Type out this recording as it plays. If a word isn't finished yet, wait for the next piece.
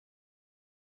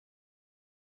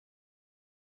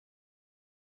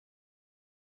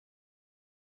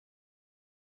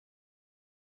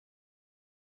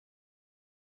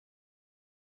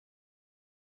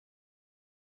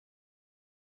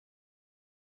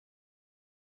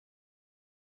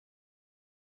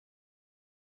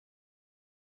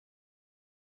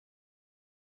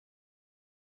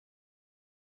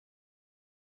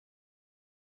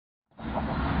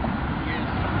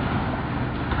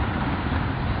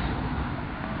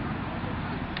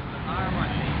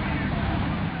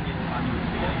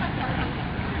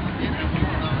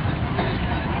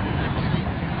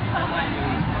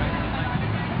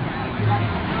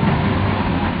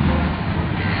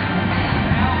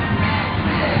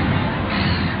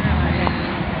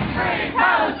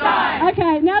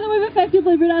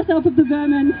effectively rid ourselves of the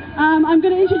vermin. I'm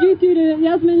going to introduce you to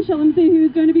Yasmin Shalamsi, who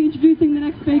is going to be introducing the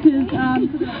next speakers.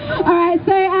 Alright,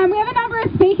 so we have a number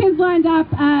of speakers lined up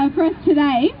for us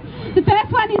today. The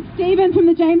first one is Stephen from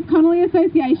the James Connolly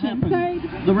Association.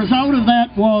 The result of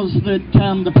that was that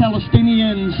the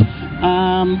Palestinians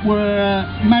were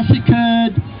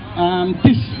massacred,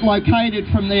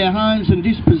 dislocated from their homes and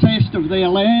dispossessed of their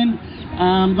land.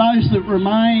 Those that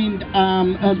remained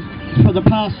have, for the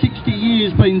past 60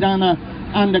 years, been done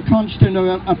under constant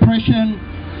oppression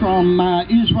from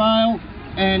Israel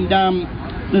and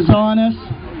the Zionists.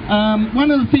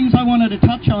 One of the things I wanted to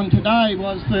touch on today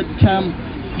was that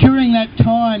during that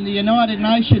time the United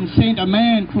Nations sent a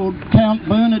man called Count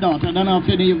Bernadotte. I don't know if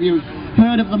any of you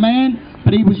heard of the man,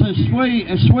 but he was a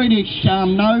Swedish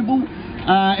noble.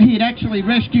 He had actually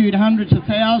rescued hundreds of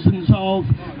thousands of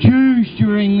Jews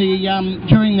during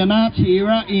the Nazi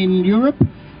era in Europe,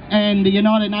 and the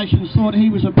United Nations thought he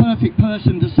was a perfect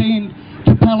person to send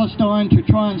to Palestine to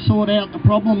try and sort out the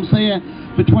problems there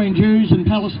between Jews and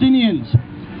Palestinians.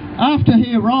 After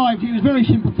he arrived, he was very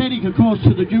sympathetic, of course,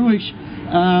 to the Jewish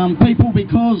people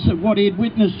because of what he had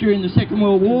witnessed during the Second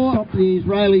World War, stopped the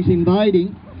Israelis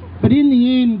invading. But in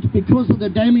the end, because of the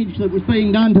damage that was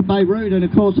being done to Beirut and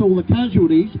of course all the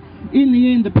casualties, in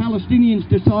the end the Palestinians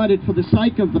decided, for the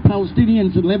sake of the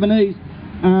Palestinians and Lebanese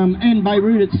and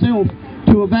Beirut itself,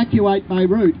 to evacuate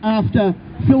Beirut after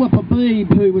Philip Habib,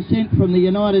 who was sent from the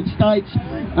United States,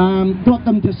 got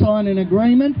them to sign an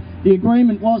agreement. The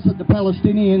agreement was that the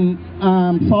Palestinian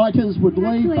fighters would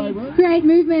leave Beirut, create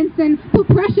movements and put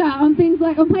pressure on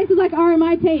places like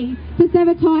RMIT to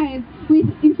sever ties with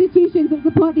institutions that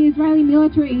support the Israeli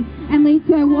military and lead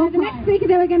to war. The next speaker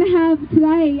that we're going to have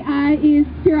today is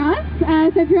Firas.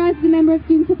 So Firas is a member of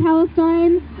Students for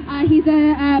Palestine. He's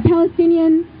a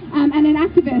Palestinian and an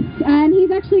activist, and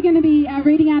he's actually going to be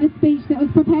reading out a speech that was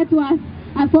prepared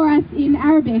for us in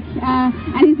Arabic,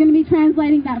 and he's going to be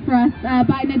translating that for us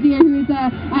by Nadir, who is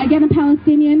again a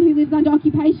Palestinian who lives under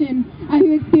occupation,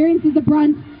 who experiences the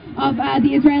brunt of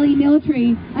the Israeli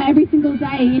military every single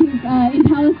day in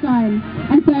Palestine.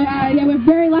 And so yeah, we're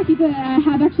very lucky to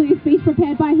have actually a speech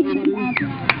prepared by him.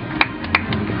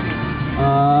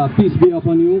 Peace be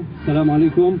upon you. Assalamu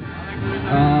alaikum.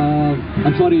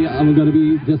 I'm sorry, I'm going to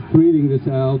be just reading this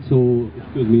out, so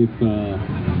excuse me if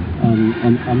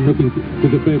I'm looking to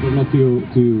the paper, not to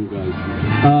you guys.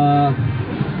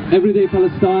 Everyday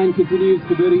Palestine continues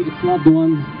to bury its loved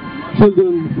ones,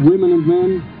 children, women and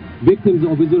men, victims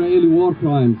of Israeli war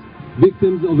crimes,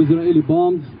 victims of Israeli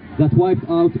bombs that wiped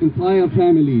out entire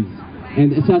families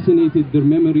and assassinated their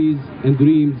memories and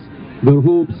dreams, their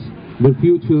hopes, their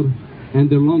future, and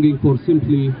their longing for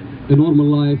simply a normal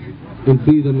life in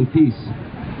freedom and peace.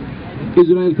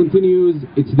 Israel continues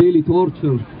its daily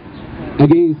torture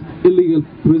against illegal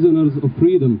prisoners of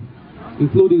freedom,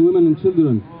 including women and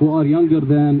children who are younger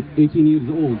than 18 years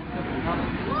old.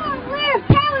 Long live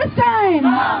Palestine!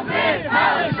 Long live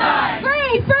Palestine!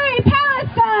 Free, free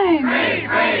Palestine! Free,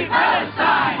 free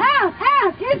Palestine! Out,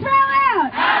 out, Israel out!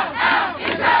 Out, out,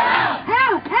 Israel out!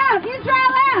 Out, out,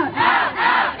 Israel out! Out,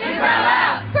 out, Israel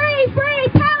out! Free, free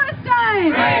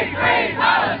Palestine! Free, free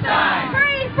Palestine!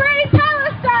 Free, free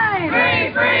Palestine!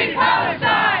 Free, free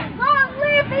Palestine! Long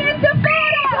live the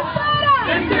Intifada!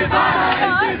 Intifada,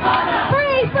 Intifada!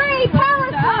 Free, free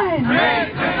Palestine! Free,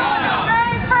 free Palestine!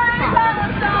 Free, free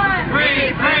Palestine!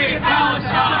 Free, free Palestine!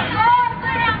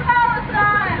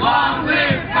 Long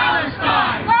live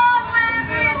Palestine! Long live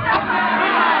the Intifada!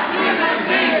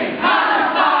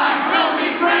 Palestine will be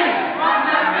free! Palestine will be free!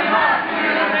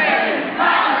 Palestine will be free!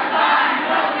 Palestine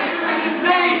will be free!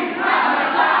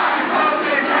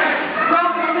 From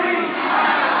the sea!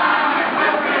 Palestine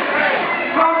will be free!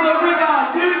 From the river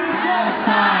to the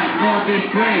Palestine will be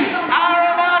free!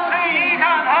 RMIT, you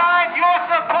can't hide your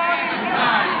supporting.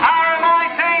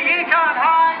 RMIT, you can't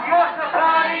hide your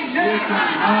supporting. You can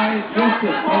hide your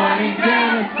supporting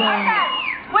genocide!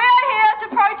 We are here to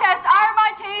protest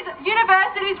RMIT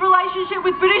University's relationship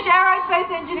with British Aerospace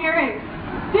Engineering.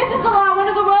 This is one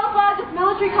of the world's largest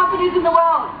military companies in the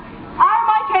world.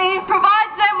 RMIT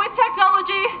provides them with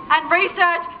technology and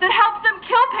research that helps them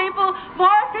kill people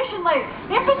more efficiently.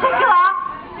 In particular,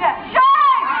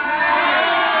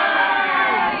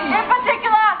 in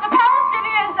particular, the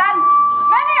Palestinians and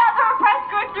many other oppressed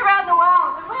groups around the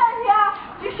world. And we are here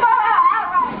to show how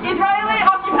outright Israeli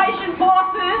occupation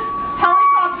forces,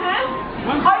 helicopters,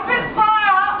 open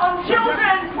fire on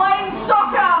children playing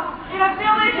soccer in a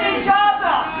village in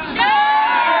Gaza.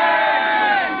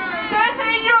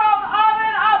 13-year-old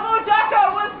Armin Abu Daka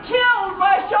was killed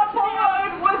by a shot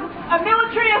fired with a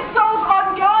military assault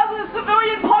on Gaza's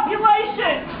civilian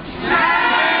population.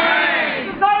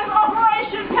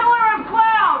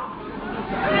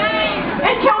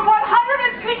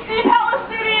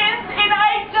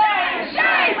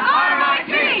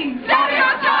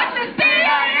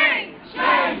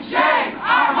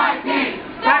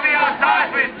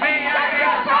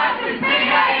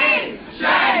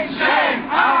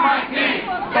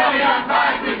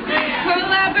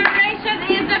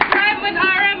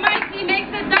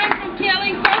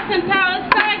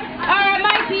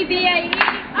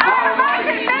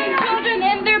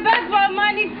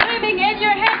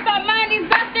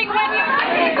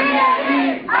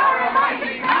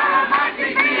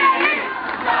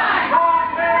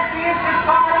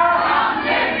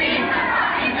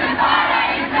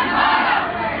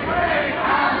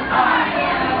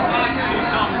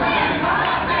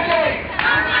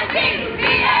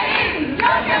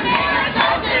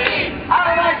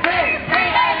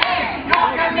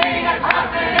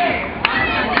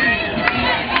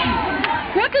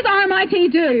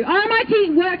 RMIT do?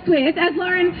 RMIT works with, as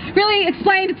Lauren really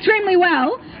explained extremely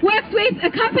well, works with a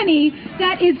company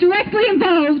that is directly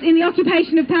involved in the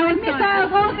occupation of Palestine. Missiles,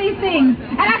 all of these things.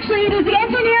 And actually it is the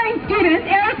engineering students,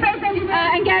 aerospace engineers,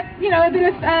 and get, you know, a bit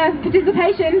of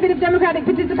participation, a bit of democratic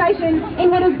participation in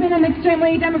what has been an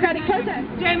extremely democratic protest.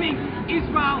 Condemning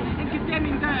Israel and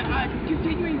condemning the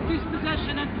continuing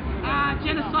dispossession and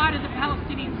genocide of the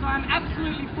Palestinians. So I'm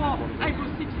absolutely for April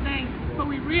 16, but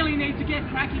we really need to get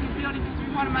cracking and building because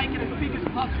we want to make it as big as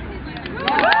possible.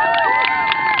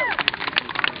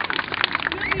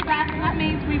 We'll be back, and that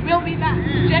means we will be back.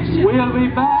 Objection. We'll be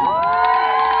back.